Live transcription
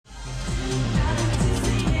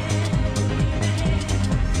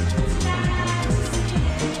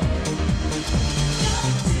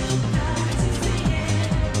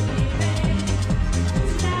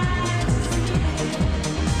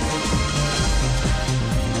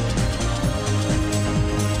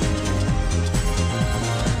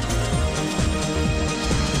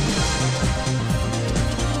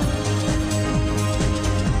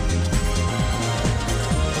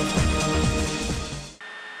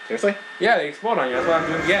Seriously? Yeah, they explode on you. That's why I'm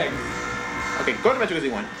doing the eggs. Okay, go to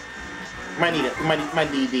Banjo-Kazooie 1. Might need it.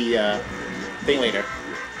 Might need the thing later.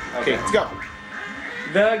 Okay, let's go.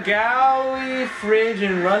 The galley, fridge,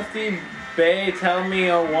 and Rusty Bay tell me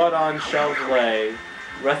what on shelves lay.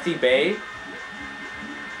 Rusty Bay?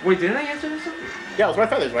 Wait, didn't I answer this one? Yeah, it was Red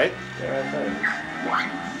Feathers, right? Yeah, Red Feathers.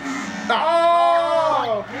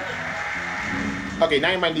 Oh! Okay,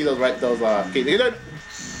 now you might need those, right? Those, okay,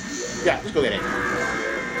 yeah, just go get it.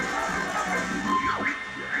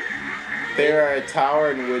 They are a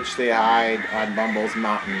tower in which they hide on Bumble's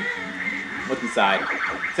mountain. What's inside?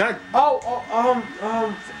 Is that Bongo.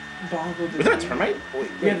 was that a termite? Wait,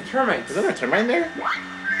 Yeah, the termites. is there a termite in there?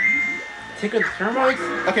 Take out the termites?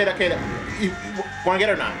 Okay, you wanna get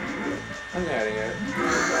it or not? I'm getting it.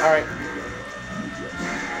 Alright.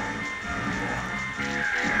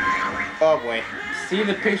 Oh boy. See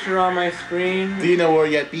the picture on my screen? Do you know where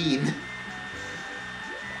you've been?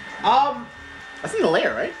 That's in the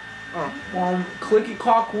lair, right? Oh. Clicky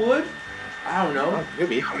Clock Wood? I don't know. Oh, could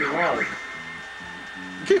be. Pretty hard.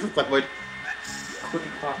 Okay, flip wood. Clicky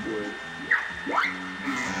Clock Wood.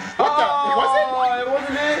 What the? It wasn't? It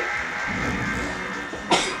wasn't it?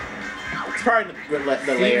 It's probably the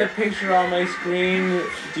See lair. the picture on my screen?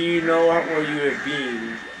 Do you know where you have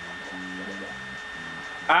been?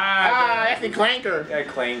 I think Clanker. That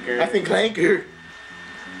Clanker. I think Clanker.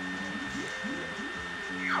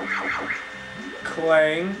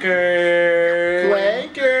 Clanker.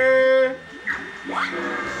 Clanker.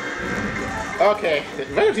 Okay, it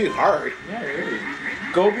might be hard. Yeah, it is.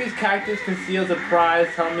 Gobi's cactus conceals a prize.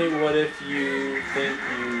 Tell me what if you think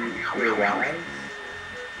you were wise?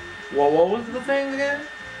 Well, what was the thing again?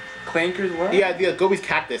 Clanker's what? Yeah, Gobi's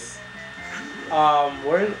cactus.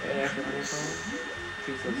 Where is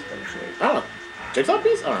piece of space. I don't know. Jigsaw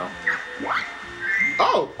piece? I don't know.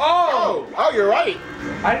 Oh, you're right.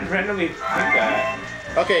 I just randomly think that.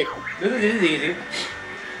 Okay. This is easy.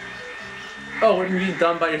 Oh, we're being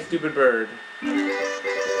done by your stupid bird.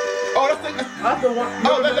 Oh, That's the one.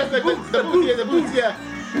 Oh, that's the boots, yeah, the boots, yeah.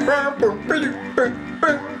 Why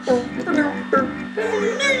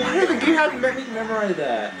did the game have to make me memorize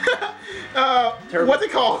that? What's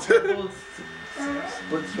it called? Turbo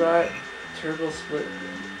split stride. Turbo split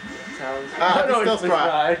sounds. Still split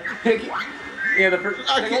stride. Yeah, the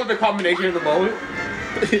the combination of the both.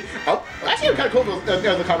 Oh, actually, kind of cool. The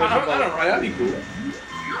combination. I don't know. That'd be cool.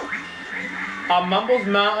 On Mumble's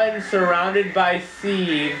Mountain, surrounded by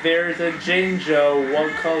sea, there's a Jinjo.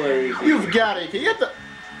 What color is it? You've got it. You have to.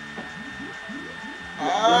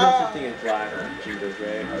 There's no such thing as black on Jinjos,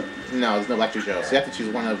 right? No, there's no electric Joe, so you have to choose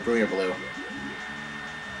one of green or blue.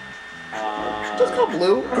 Just go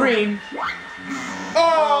blue. Green.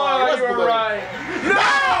 Oh, you were right.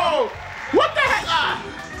 No! What the heck?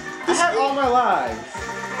 I had all my lives.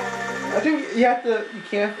 I think you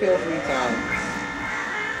can't fail 3 times.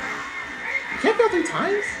 You can't fail 3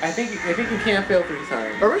 times? I think you can't fail 3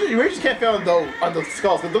 times. Originally, you just can't fail on the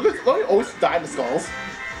skulls. Don't we always die in the skulls?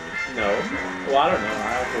 No. Well, I don't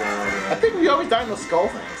know. I think we always die in those skull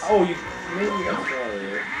things. Oh, maybe that's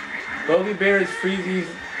right. Bogey Bear is Freezy's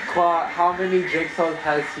claw. How many jigsaws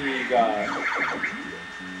has he got?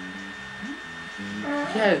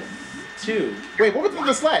 He has 2. Wait, what was in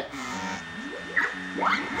the sled?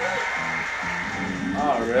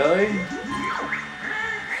 Oh, really?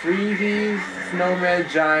 Freezy's Snowman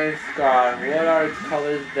Giant Scar. What are its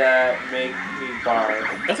colors that make me bark?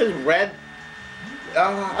 That says red.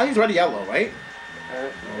 I think it's red and yellow, right?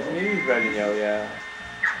 Maybe it's red and yellow, yeah.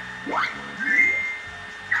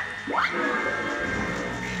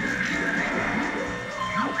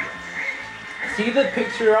 See the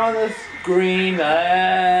picture on the screen?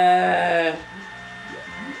 I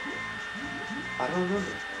don't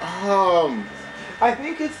remember. I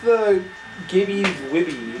think it's the Gibbies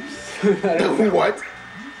Wibbies. What?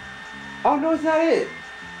 Oh no, it's not it.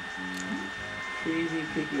 Freezy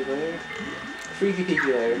Peaky Lair. Freezy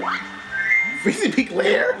Peaky Lair. Freezy Peak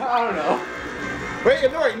Lair? I don't know. Wait,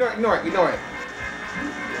 ignore it.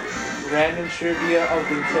 Random trivia of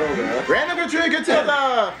Matilda. Random trivia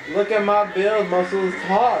Matilda! Look at my build, muscles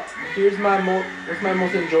taut. Here's what's my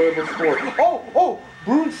most enjoyable sport? Oh,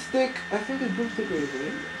 broomstick. I think it's broomstick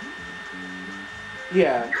racing.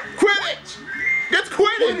 Yeah. Quidditch! It's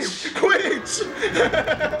Quidditch! Quidditch!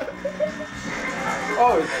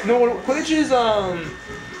 Quidditch is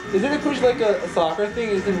isn't it Quidditch like a soccer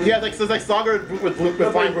thing? Yeah, it's like soccer with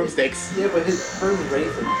flying broomsticks. Yeah, but his first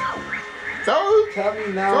racing. So? Tell me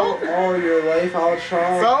now all your life I'll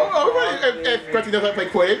try. If Gretchen knows how to play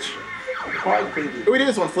Quidditch. We do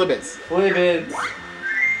this one, Flibbits. Flibbits.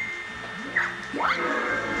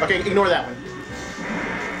 Okay, ignore that one.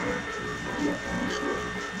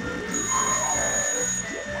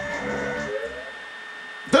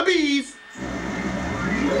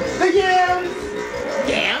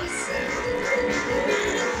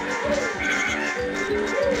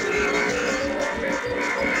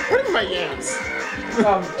 my yams.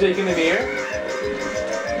 Jake in the mirror.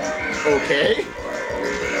 Okay.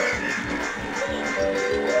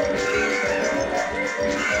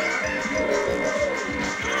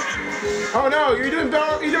 Oh no, you're doing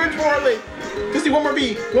poorly. Just do one more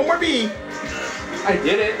B. One more B. I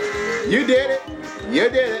did it. You did it. You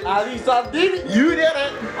did it. At least I did it. You did it.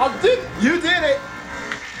 I did it. You did it.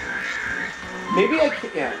 Maybe I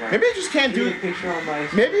can't. Yeah. No. Maybe I just can't do a picture on my.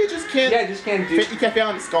 Maybe you just can't. Yeah, I just can't do. You can't fit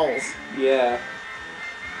on the skulls. Yeah.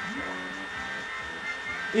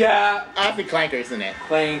 Yeah. I think clankers in it.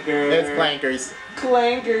 Clankers. It's clankers.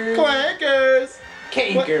 Clankers. Clankers.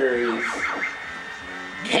 Cankers.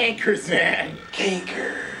 Cankers, man.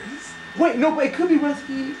 Cankers. Wait, no, but it could be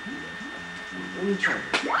Rusty. Let me try.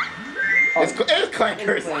 Oh, It's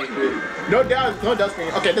clankers. It's clankers. No doubt. No doubt.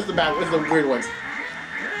 Okay, this is the bad. This is the weird ones.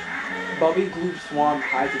 Bubby Gloop Swamp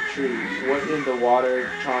hides a tree. What in the water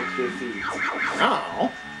chomps your feet?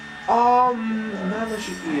 Oh. Not much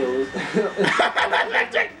eels.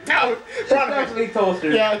 It's definitely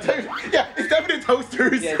toasters. Yeah, it's definitely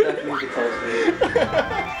toasters. Yeah, definitely the toasters.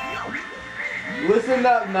 Listen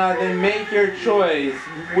up now, then make your choice.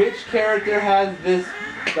 Which character has this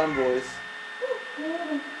dumb voice?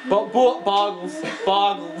 Boggles.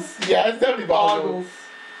 Boggles. Yeah, it's definitely Boggles.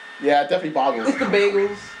 Yeah, definitely Boggles. It's the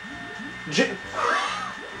bagels.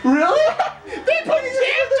 Really? They put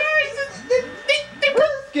jam They put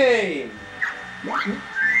this game.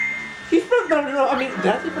 He's first. No. I mean,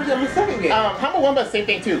 that's the first game. The second game. How about one but same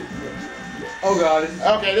thing too? Oh god.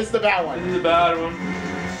 Okay, this is the bad one. This is a bad one.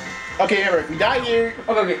 Okay, remember, if we die here.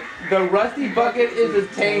 Okay. The rusty bucket is a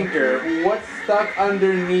tanker. What's stuck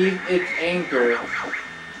underneath its anchor?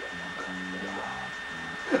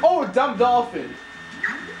 Oh, dumb dolphin.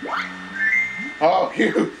 Oh,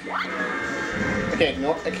 you. Okay,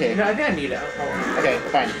 no. Okay. No, I think I need it. Okay,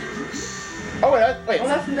 fine. Oh, wait. Oh,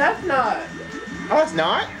 that's not. Oh, it's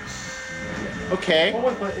not? Okay. Oh,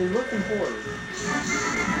 wait, but it looks important.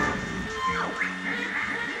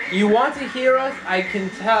 You want to hear us? I can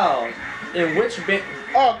tell. In which bit?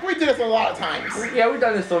 Oh, we did this a lot of times. Yeah, we've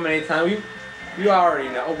done this so many times. You already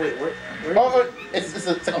know. Oh, wait, where? Oh, it's the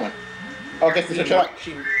second one. Oh, I guess to switch it up.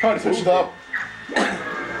 Oh, to switch it up.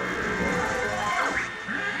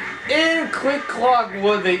 In Click Clock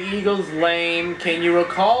was the Eagles lame. Can you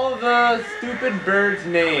recall the stupid bird's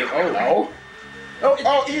name? Oh, No.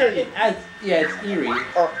 Oh, Eerie. It's Eerie.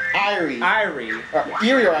 Or Irie. Irie. Or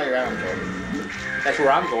Eerie or Irie, I don't care. That's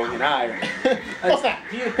where I'm going, in Irie. What's that?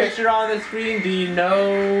 See the picture on the screen? Do you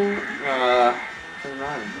know? What's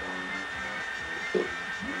wrong?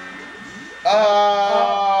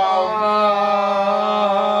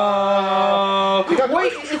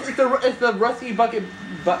 Wait, it's the rusty bucket,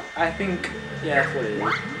 but I think, yeah, that's what it is.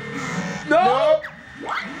 No!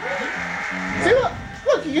 See,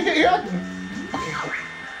 look, you're like...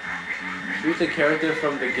 Who's the character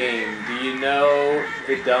from the game? Do you know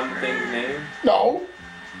the dumb thing's name? No.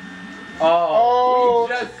 Oh,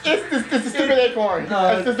 it's the stupid acorn.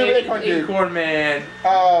 It's the stupid acorn dude. Acorn man.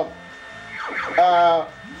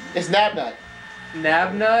 It's Nabnut.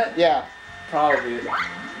 Nabnut? Yeah. Probably.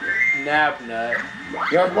 Nabnut.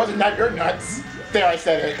 It wasn't not your nuts. There, I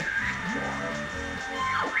said it.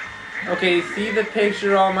 Okay, see the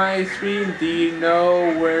picture on my screen? Do you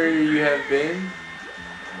know where you have been?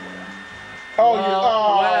 Oh,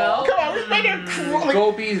 well, come on, we've been there.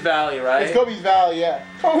 Gobi's Valley, right? It's Gobi's Valley, yeah.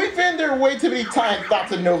 Oh, we've been there way too many times not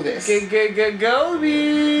to know this. Gobi!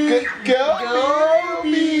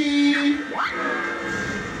 Gobi!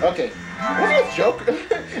 Okay. What's this joke?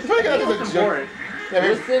 It's like another joke. Yeah,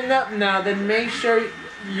 listen up now, then make sure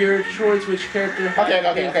your choice which character has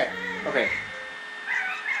Okay.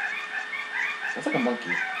 That's like a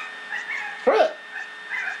monkey.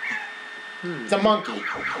 It's a monkey.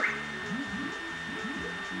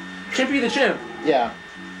 Chimpy the chimp. Yeah.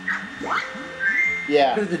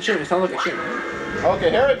 Yeah. Because it's a chimp, it sounds like a chimp. Okay,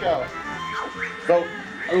 here we go. Go.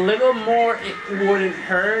 A little more, it wouldn't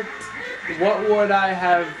hurt. What would I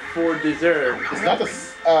have for dessert? It's not the,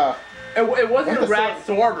 It wasn't a rat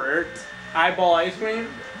sorbet. Eyeball ice cream.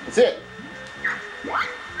 That's it.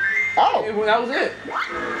 Oh! That was it.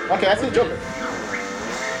 Okay, that's the Joker.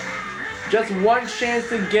 Just one chance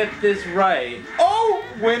to get this right. Oh!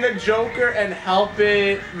 Win a Joker and help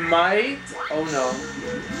it might. Oh no.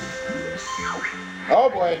 Oh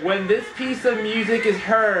boy. When this piece of music is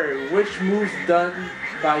heard, which move's done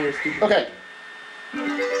by your stupid... Okay.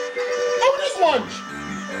 Oh, this one!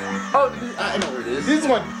 Oh, I know where it is. This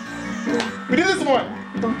one. We did this one.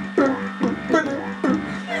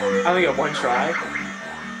 I only got one try.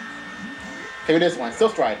 Okay, we did this one. Still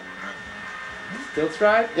stride. Still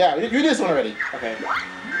stride? Yeah, we did this one already. Okay.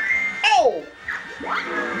 Oh!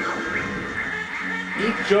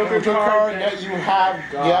 Each Joker card that you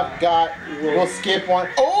have got will skip one.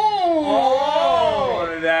 Oh!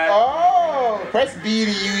 Oh! Press B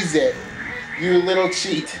to use it. You little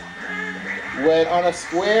cheat. When on a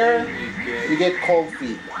square, you get cold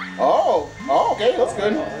feet. Oh! Oh, okay, that's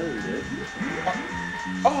good.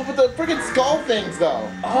 Oh, but the freaking skull things, though.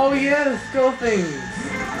 Oh, yeah, the skull things.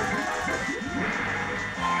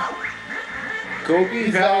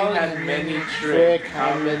 Gobi Valley has many tricks.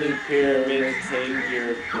 How many pyramids take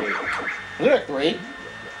your pick? There are 3.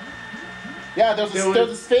 Yeah, there's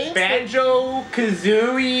a Sphinx.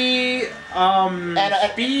 Banjo-Kazooie,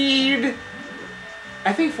 and Speed.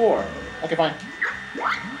 I think 4. Okay, fine.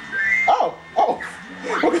 Oh!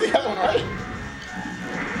 Look at the other one, right?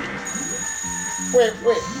 Wait.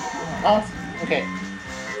 Oh, okay.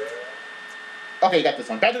 Okay, you got this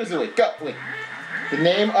one. Banjo-Kazooie, go. Wait. The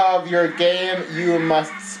name of your game you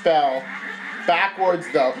must spell backwards,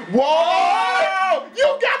 though. Whoa!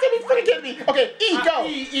 You got to be freaking kidding me! Okay, E, go!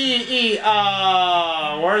 E.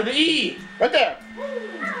 Where's the E? Right there.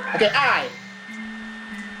 Okay, I.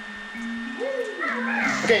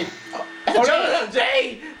 Okay. Oh, no,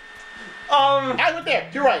 J! I right there.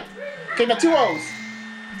 You're right. Okay, now 2 O's.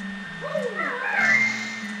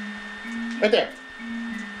 Right there.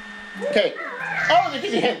 Okay. Oh,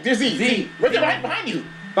 there's Z. Right there, right behind you.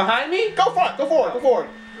 Behind me? Go forward.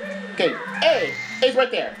 Okay, A. A's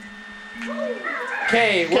right there.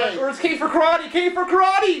 K. Where's K for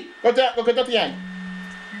karate? Go down to the end.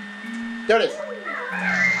 There it is.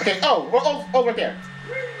 Okay, O right there.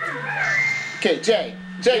 Okay, J.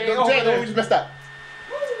 J, we just messed up.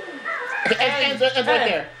 Okay, N's right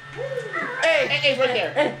there. A's right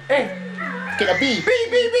there. Okay, now B.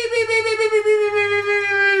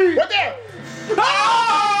 Right there.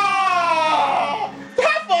 Oh!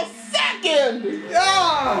 Half a second!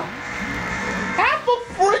 Half a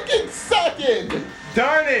freaking second!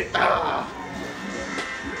 Darn it!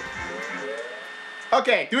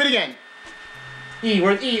 Okay, do it again. E,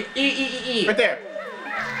 where's E? E. Right there.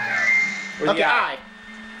 Okay, I.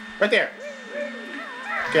 Right there.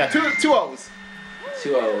 Okay, 2 O's.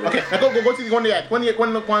 2 O's. Okay, now go to the one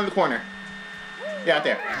in the corner. Yeah, out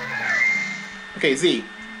there. Okay, Z.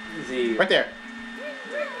 Right there.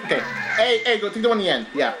 Okay. A, go take the one in the end.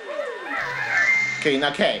 Yeah. Okay,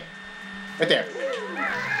 now K. Right there.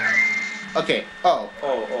 Okay. O.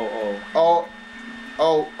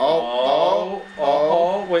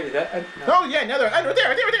 Wait, is that? No. Oh, yeah, another. Right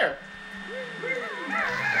there.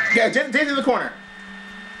 Yeah, J's in the corner.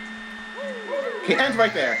 Okay, N's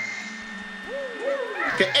right there.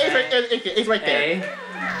 Okay, A's right there. A.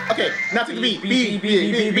 Okay, now take the B. B.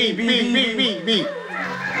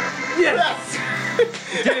 Yes!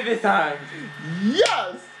 Did it this time.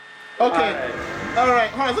 Yes! Okay.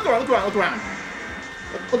 Alright. Hold on, look around.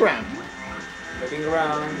 Looking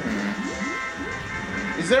around.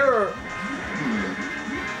 Is there a...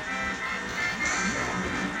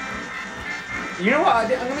 You know what? I'm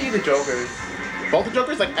gonna use the Jokers. Both the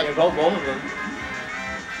Jokers? Like, yeah, both of them.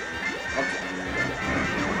 Okay.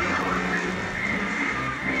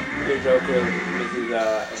 The Joker, Mrs.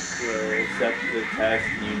 Accept the test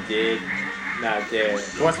you did not dare.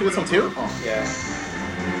 You want to do this one too? Oh. Yeah.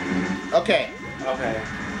 Okay.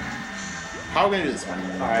 How are we gonna do this one?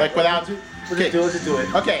 Alright. Like without... Let's just do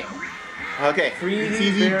it. Okay.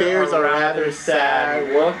 Freezy bears are rather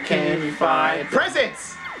sad. What can you find?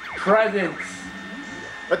 Presents! Right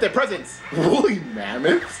there, presents. Woolly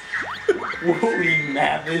mammoths?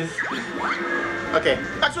 Okay,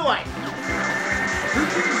 extra life.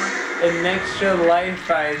 An extra life,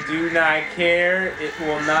 I do not care. It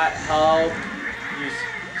will not help you,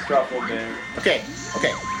 Struffle Bear. Okay.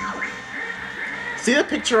 See the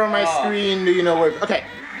picture on my screen? Do you know where? Okay,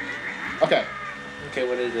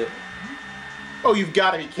 what is it? Oh, you've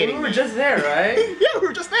got to be kidding me. We were just there, right? Yeah, we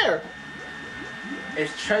were just there.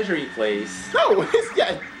 It's Treasury Place. No, it's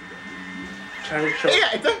Treasure Choke.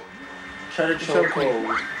 Yeah, it's a... Treasure Choke.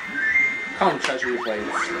 Come, Treasury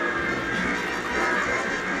Place.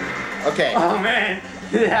 Okay. Oh man,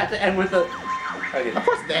 did it have to end with a... Okay. Of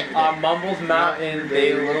course it ended. On Mumbles Mountain,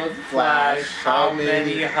 they look flash. How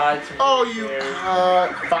many huts? Oh, you...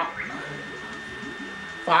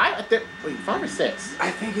 5? Wait, 5 or 6?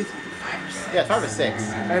 I think it's 5 or 6. Yeah, 5 or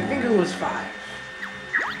 6. I think it was 5.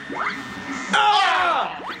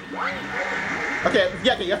 Ah! Okay,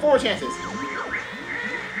 you have 4 chances.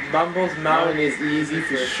 Mumbles Mountain is easy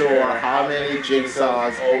for sure. How many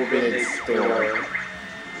jigsaws open its door?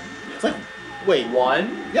 It's like, wait.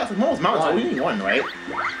 1? Yeah, it's like Mumbles Mountain, so we need 1, right?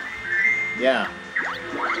 Yeah.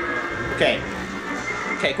 Okay,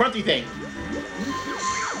 Grunty thing.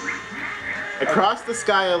 Across the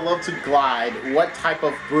sky, I love to glide. What type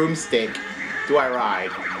of broomstick do I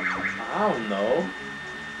ride? I don't know.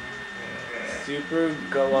 Super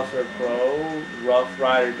Gulliver Pro, Rough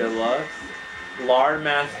Rider Deluxe, Lard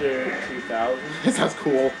Master 2000. That sounds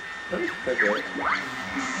cool. Okay. Come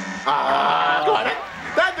on.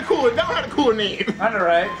 That's the cooler. That had a cooler name. I know,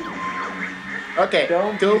 right? Okay.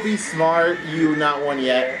 Don't be smart. You not one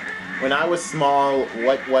yet. When I was small,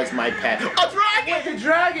 what was my pet? A dragon! It's a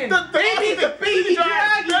dragon! The baby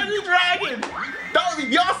dragon! Baby dragon! That would be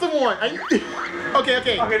the awesome one!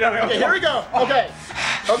 Okay. Okay, no. Okay, here we go. Okay.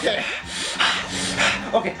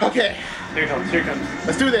 Here it comes.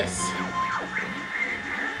 Let's do this.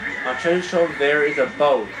 On Treasure Trove, there is a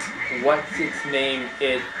boat. What's its name?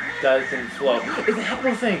 It doesn't float. It's a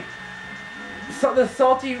hippo thing! The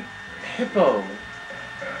salty hippo.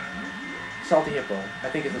 Salty hippo. I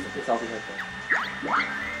think it's a salty hippo.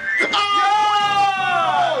 Oh!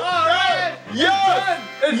 Alright! Yes!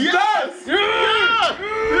 It's done!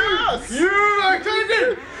 Yes! You are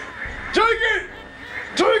taking! Take it!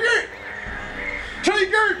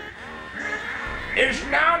 It's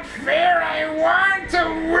not fair, I want to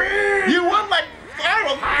win! You won like, I don't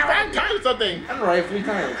know, 5 times or something. I'm right 3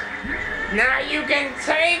 times. Now you can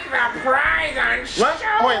take the prize on show!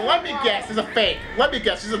 Let me guess, it's a fake. Let me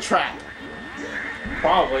guess, it's a trap.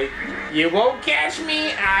 Probably. You won't catch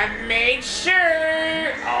me, I've made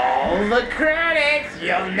sure. All the credits,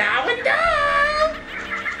 you'll now know.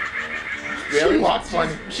 Really? She walks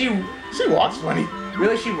funny. She walks funny.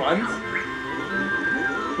 Really, she runs?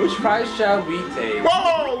 Which prize shall we take?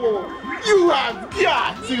 Whoa! You have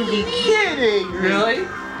got to be kidding me. Really?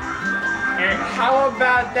 And how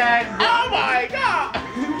about that? Oh my god!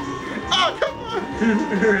 Oh, come on!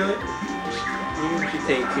 Really? You should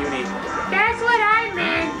take Toonie. That's what I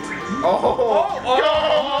meant.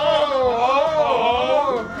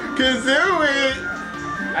 Kazooie!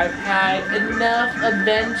 I've had enough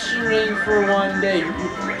adventuring for one day.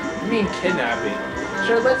 You mean kidnapping?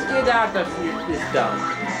 Sure, let's get out of this dump.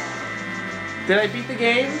 Did I beat the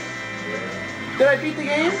game?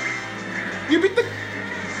 You beat the...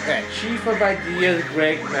 Hey. Chief of Ideas,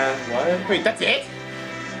 Greg Math. What? Wait, that's it?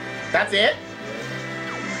 That's it?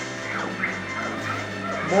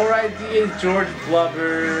 More ideas, George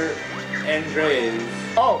Blubber, Andres.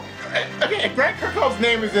 Oh, okay, if Grant Kirkhope's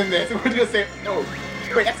name is in this, we're just gonna say, oh,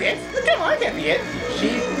 wait, that's it? Come on, that can't be it.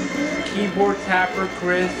 Chief Keyboard Tapper,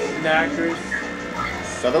 Chris Knackers.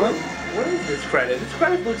 Sutherland? What is this credit? This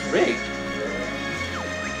credit looks rigged.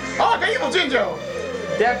 Oh, the Evil Jinjo!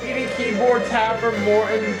 Deputy Keyboard Tapper,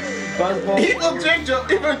 Morton, Buzzball. Evil Jinjo!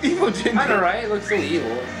 Evil Jinjo! I know, right? It looks so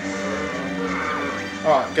evil.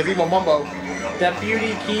 Oh, because Evil Mumbo.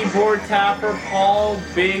 Deputy Keyboard Tapper, Paul,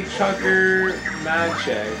 Big Chucker,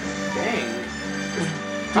 Madcheck. Dang.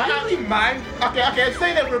 Okay, I'm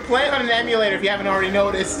saying that we're playing on an emulator if you haven't already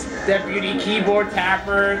noticed. Deputy Keyboard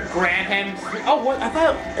Tapper, Grant Henson. Oh, what? I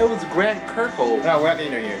thought it was Grant Kirkhope. No, we're not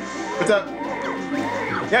getting there yet. What's up?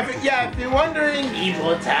 Yeah, if you're wondering...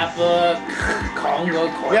 Keyboard Tapper, Congo.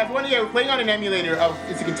 Yeah, if you're wondering, we're playing on an emulator of,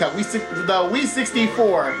 as you can tell, the Wii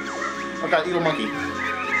 64. Oh god, Evil Monkey.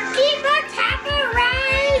 Keyboard Tapper,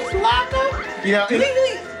 Rise, Loco. You know, do they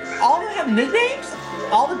really all of them have nicknames?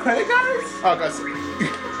 All the credit cards? Oh god.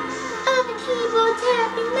 I'm a keyboard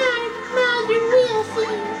tapping Magic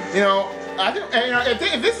Wilson. You know, I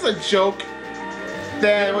think if this is a joke,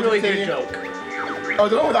 then Really good joke. Oh,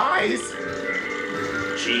 the one with the eyes.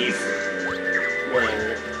 Chief.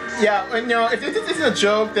 Whatever. Yeah, and you know, if this isn't a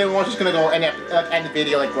joke, then we're just gonna go end the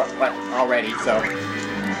video like already. So.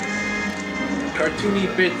 Cartoony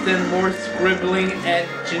bits and more scribbling at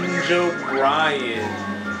Jinjo Brian.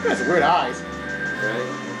 He has weird eyes. Right?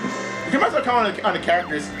 You might as well comment on the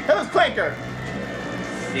characters. That was Clanker.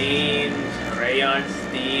 Scenes, Crayon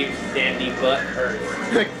Steve, Sandy Butt Hurts.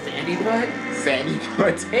 Sandy Butt? Sandy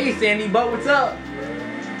Butt. Hey Sandy Butt, what's up?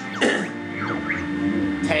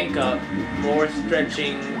 Tank up, more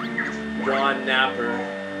stretching, drawn napper.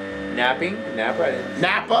 Napping? Napper? I didn't.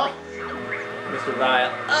 Nappa? Mr.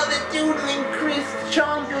 Vile. Oh, the doodling Chris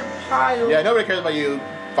Chomper Pile. Yeah, nobody cares about you,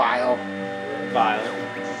 Vile. Vile.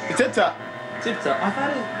 Tip Top. Tip Top. I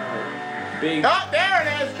thought it. Big. Oh, there it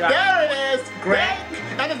is! There it is! Greg!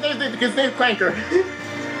 And his name's Clanker.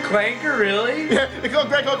 Clanker, really? Yeah, they call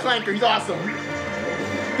Greg Clanker. He's awesome.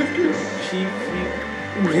 Chief.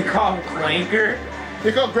 They call him Clanker?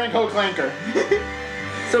 They call Greg Clanker.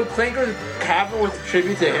 So Clanker's cover was a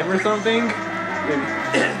tribute to him or something?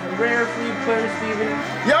 Rare free player, Steven.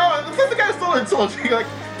 Yo, looks like the guy stole it. Like,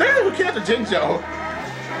 they're who kidnapped the Jinjo.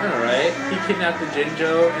 Alright. He kidnapped the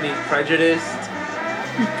Jinjo and he's prejudiced.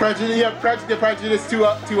 Prejudice to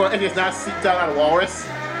if it's not seat down on a walrus.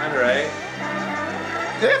 Alright.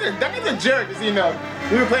 That guy's a jerk, as you know.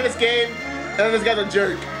 We were playing this game, and then this guy's a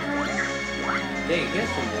jerk. Dang, he has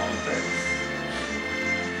some long credits.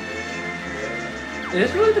 Is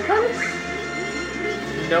this really the credits?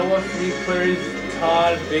 Noah Fleetwood,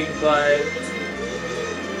 Todd, Big Butt,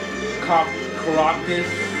 Caracas,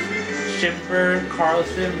 Shimper,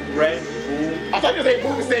 Carlson, Red Boom. I thought you were saying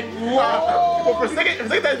boomstick. Well, for a second I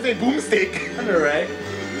was saying boomstick. Alright.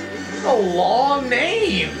 That's a long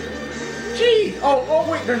name. Jeez. Oh,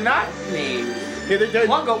 wait, they're not names. Yeah, they're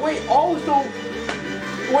Longo, wait,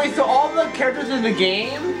 so all the characters in the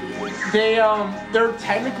game, they're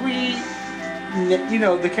technically, you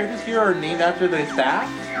know, the characters here are named after the staff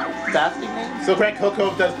nicknames. So Greg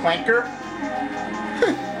Coco does Clanker.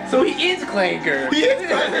 So he is Clanker. He is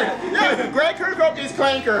Clanker. Yeah, Greg Coco is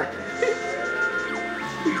Clanker.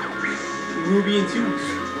 Ruby and Toots.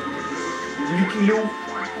 Yukino.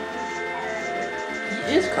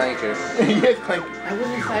 He is Clanker. He is Clanker. I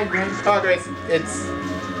wouldn't say Greg. Oh, Grace, it's.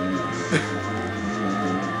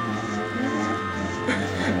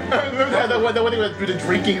 Remember the one with the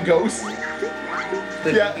drinking ghost?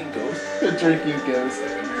 The drinking ghost? The drinking ghost.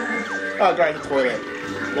 Oh, Grace, the toilet.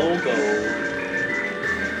 Logo.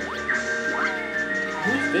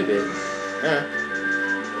 Who's Vivid? Yeah.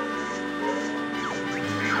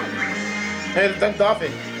 Hey, it's Dunk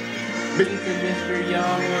Dolphin. Mr.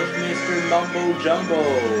 Young was Mr. Mumbo Jumbo.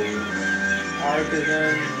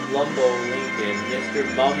 Artisan Lumbo Lincoln. Mr.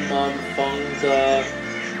 Mum Funga.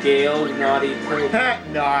 Gale Naughty Tilly.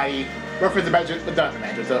 Naughty. Reference to Banjo, the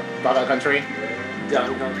Banjo Country.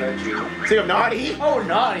 Donkey Kong Country. Speaking of Naughty. Oh,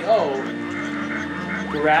 Naughty. Oh.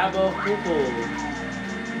 Grab a Hoople.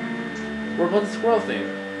 What about the squirrel thing?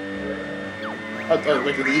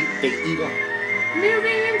 Wait, the eagle.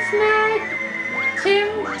 Moving and Snack. Tim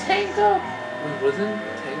Tango. Wait, wasn't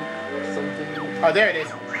Tank something? Oh, there it is.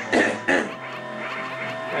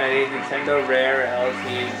 A Nintendo Rare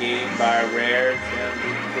LCD game by Rare,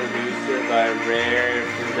 producer by Rare,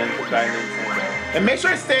 presented by Nintendo. And make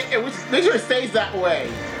sure it stays that way.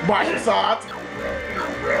 Microsoft.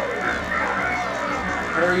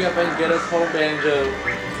 Hurry up and get us home, Banjo.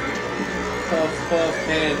 Puff, puff,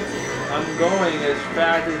 pants. I'm going as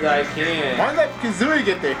fast as I can. Why did that Kazooie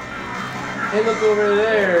get there? Hey, look over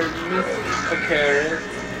there, Miss a Carrot.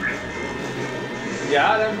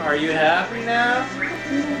 Got him. Are you happy now?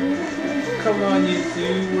 Come on, you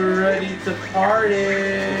two. We're ready to party.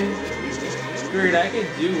 Great, I could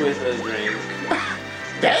do with a drink.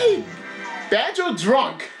 Dang! Banjo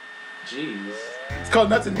drunk. Jeez. It's called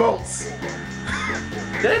Nuts and Bolts.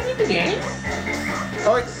 Did I beat the game?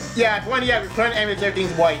 Oh, yeah, we're trying to animate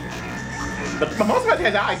everything's white. But most of it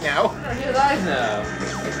has eyes now. He has eyes now.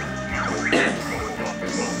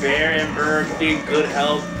 Bear and Bird did good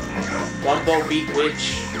help. Lumbo beat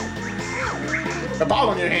Witch. The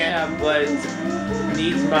ball in your hand. Yeah, but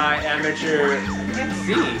needs my amateur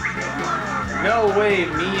MC. No way,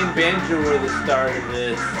 me and Banjo were the start of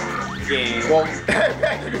this game. Well,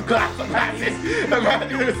 glasses.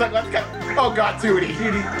 Oh God, Tootie.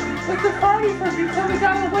 What's the party for? Until we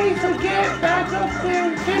got away, so get back up there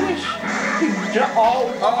and finish.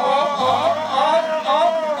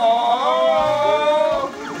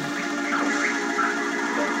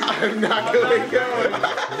 I'm not gonna go.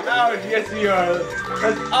 Oh, yes you are.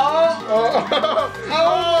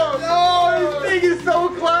 This thing is so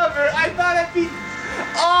clever. I thought I'd be...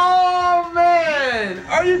 Oh, man.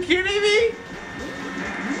 Are you kidding me?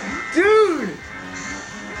 Dude.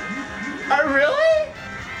 Really?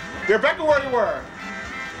 You're back to where you were.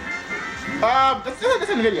 Let's do this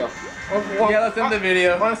in the video. Yeah, let's end the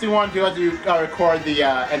video. Honestly, want to record the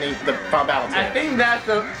ending, the final battle. I think that's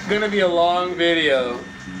gonna be a long video.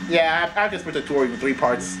 Yeah, I just put the tour in 3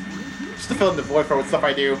 parts. Just to fill in the void for what stuff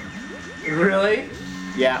I do. Really?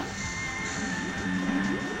 Yeah.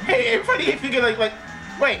 Hey, everybody, if you can like,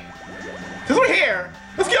 wait. Since we're here,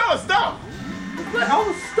 let's get all the stuff. All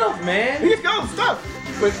the stuff, man. Let's get all the stuff.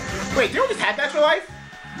 Wait, did we just have extra life?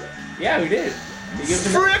 Yeah, we did. You give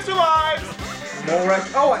them 3 extra lives. more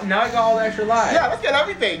extra. Oh, now I got all the extra lives. Yeah, let's get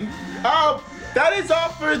everything. That is all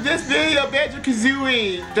for this video of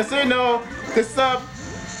Banjo-Kazooie. Just so you know, this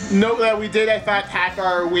note that we did in fact hack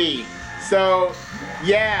our Wii. So,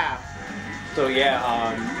 yeah. So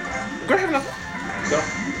yeah, Go ahead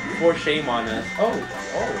enough. for shame on us.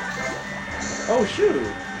 Oh shoot.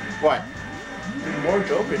 What? More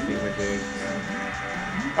Joker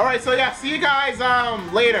thingamajigs. Alright, so yeah, see you guys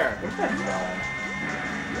later. What's that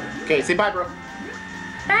from? Okay, say bye, bro.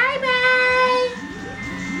 Bye bye.